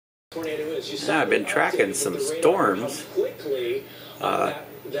I've been tracking some storms. We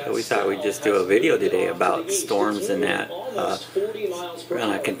thought we'd just do a video today about storms and that. We're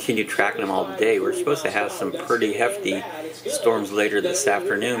going to continue tracking them all day. We're supposed to have some pretty hefty storms later this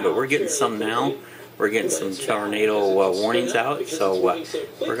afternoon, but we're getting some now. We're getting some tornado warnings out, so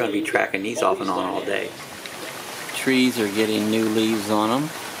we're going to be tracking these off and on all day. Trees are getting new leaves on them.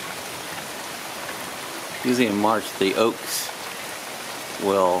 Usually in March the oaks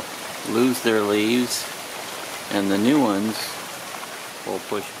will lose their leaves and the new ones will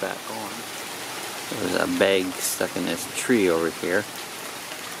push back on. There's a bag stuck in this tree over here.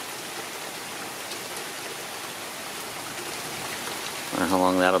 I don't know how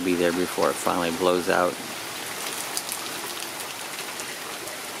long that'll be there before it finally blows out.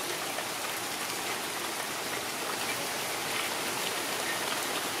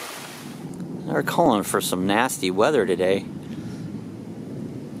 They're calling for some nasty weather today.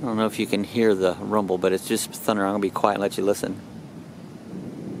 I don't know if you can hear the rumble, but it's just thunder. I'm going to be quiet and let you listen.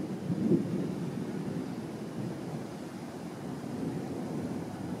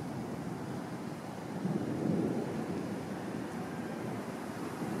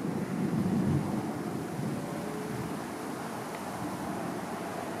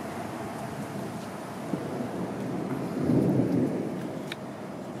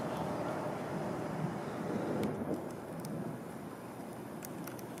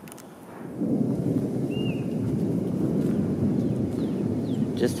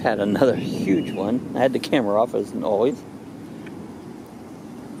 Just had another huge one. I had the camera off as always.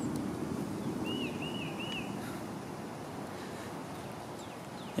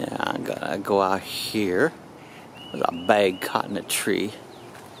 Yeah, I'm gonna go out here. There's a bag caught in a tree.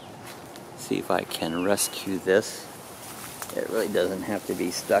 See if I can rescue this. It really doesn't have to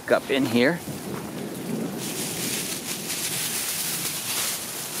be stuck up in here.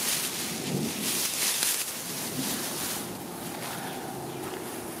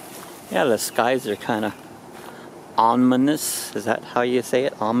 Yeah, the skies are kind of ominous. Is that how you say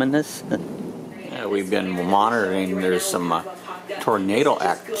it? Ominous? Yeah, we've been monitoring. There's some tornado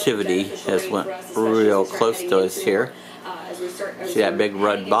activity has went real close to us here. See that big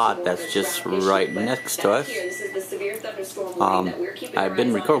red dot that's just right next to us. I've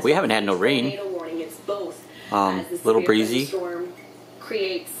been recording. We haven't had no rain. Little breezy.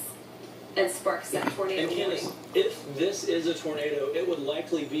 And sparks that tornado. And Candace, if this is a tornado, it would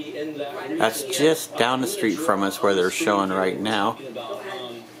likely be in that region. That's just down the street from us where they're showing right now.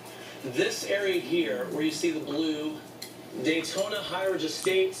 This area here, where you see the blue, Daytona High Ridge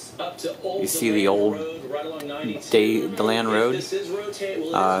Estates up to Old. You see the old DeLand Road? This is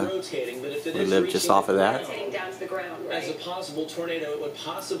rotating, but if it we live just off of that. Down to the ground, right? As a possible tornado, it would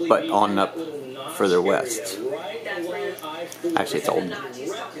possibly but be on up further west. Right. Actually, it's old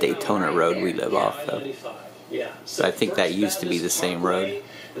Daytona Road we live off of. So I think that used to be the same road.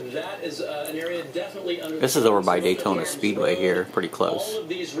 That is an area definitely under. This is over by Daytona Speedway here, pretty close. All of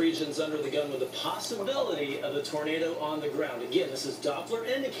these regions under the gun with the possibility of a tornado on the ground. Again, this is Doppler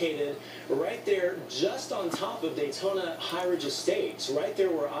indicated right there, just on top of Daytona High Ridge Estates, right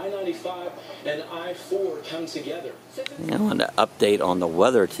there where I-95 and I-4 come together. I want to update on the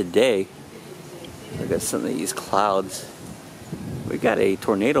weather today. Look at some of these clouds. We got a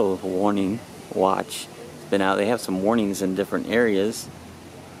tornado warning watch. It's been out. They have some warnings in different areas.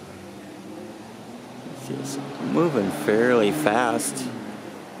 It's moving fairly fast.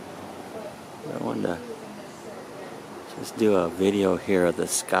 I wanted to just do a video here of the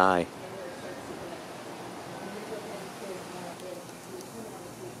sky.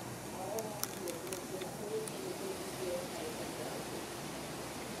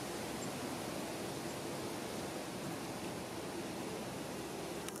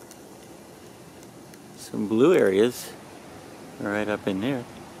 Some blue areas right up in there.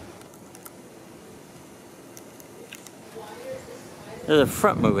 There's a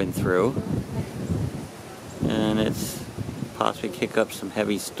front moving through, and it's possibly kick up some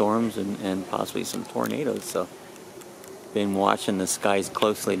heavy storms and possibly some tornadoes. So, been watching the skies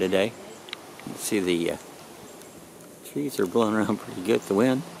closely today. You see the trees are blowing around pretty good, the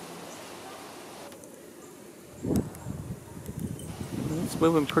wind. It's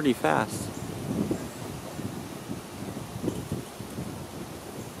moving pretty fast.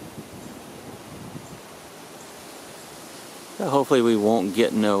 Hopefully we won't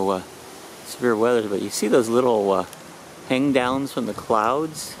get no severe weather, but you see those little hang downs from the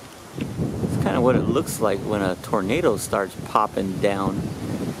clouds? It's kind of what it looks like when a tornado starts popping down.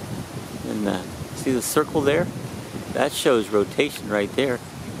 And see the circle there? That shows rotation right there,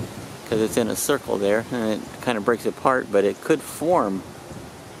 because it's in a circle there, and it kind of breaks apart, but it could form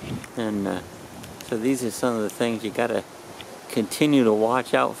And so these are some of the things you gotta continue to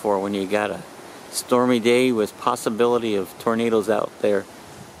watch out for when you got a stormy day with possibility of tornadoes out there.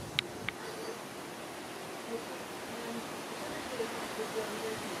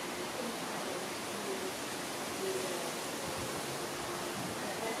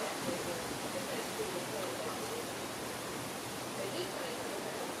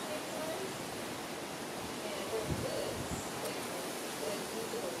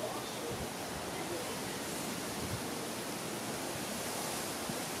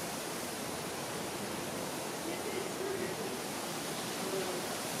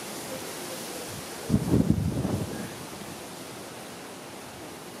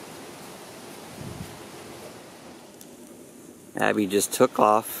 Abby just took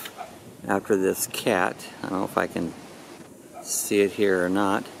off after this cat. I don't know if I can see it here or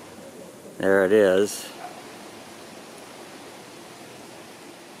not. There it is.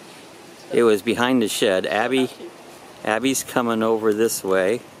 It was behind the shed. Abby's coming over this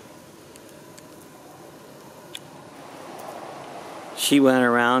way. She went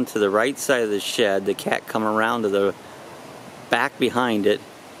around to the right side of the shed. The cat come around to the back behind it,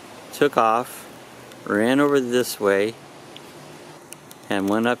 took off, ran over this way, and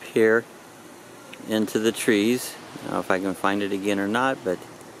went up here into the trees. I don't know if I can find it again or not, but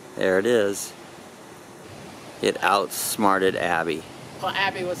there it is. It outsmarted Abby. Well,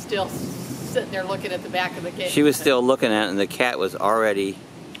 Abby was still sitting there looking at the back of the gate. She was still looking at it, and the cat was already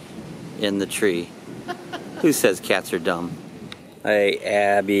in the tree. Who says cats are dumb? Hey,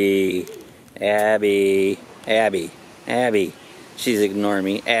 Abby. Abby. Abby. Abby. She's ignoring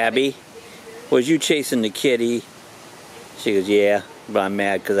me. Abby, was you chasing the kitty? She goes, yeah, but I'm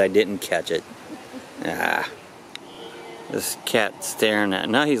mad because I didn't catch it. Ah. This cat staring at...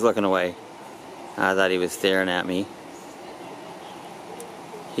 No, he's looking away. I thought he was staring at me.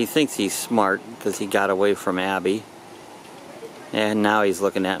 He thinks he's smart because he got away from Abby. And now he's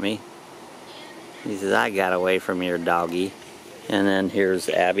looking at me. He says, I got away from your doggy. And then here's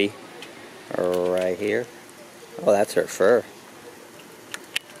Abby. Right here. Oh, that's her fur.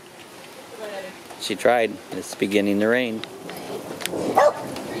 She tried. It's beginning to rain.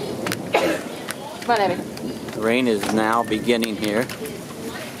 Come on, Abby. The rain is now beginning here.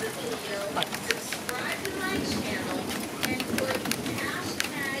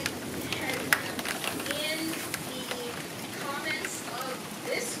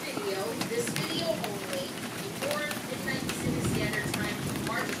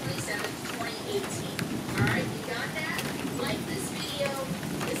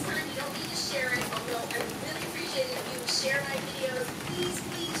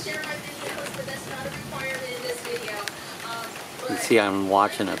 You see I'm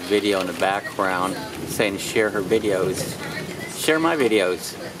watching a video in the background saying share her videos. Share my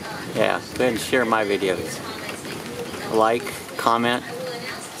videos. Yeah, go ahead and share my videos. Like, comment,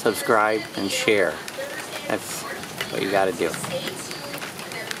 subscribe, and share. That's what you gotta do.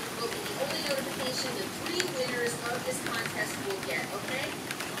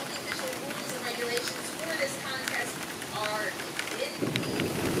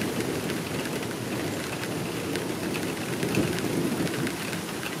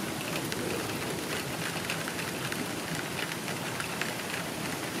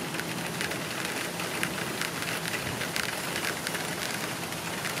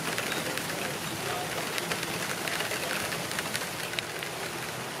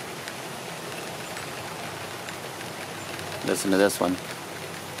 Listen to this one.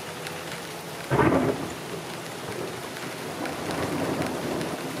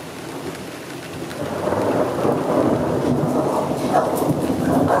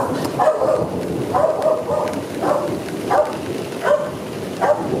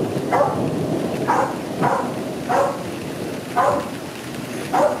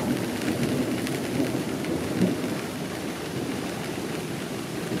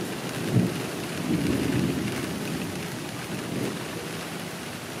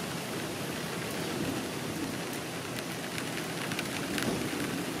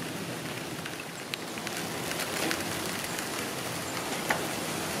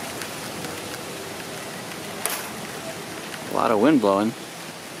 A lot of wind blowing.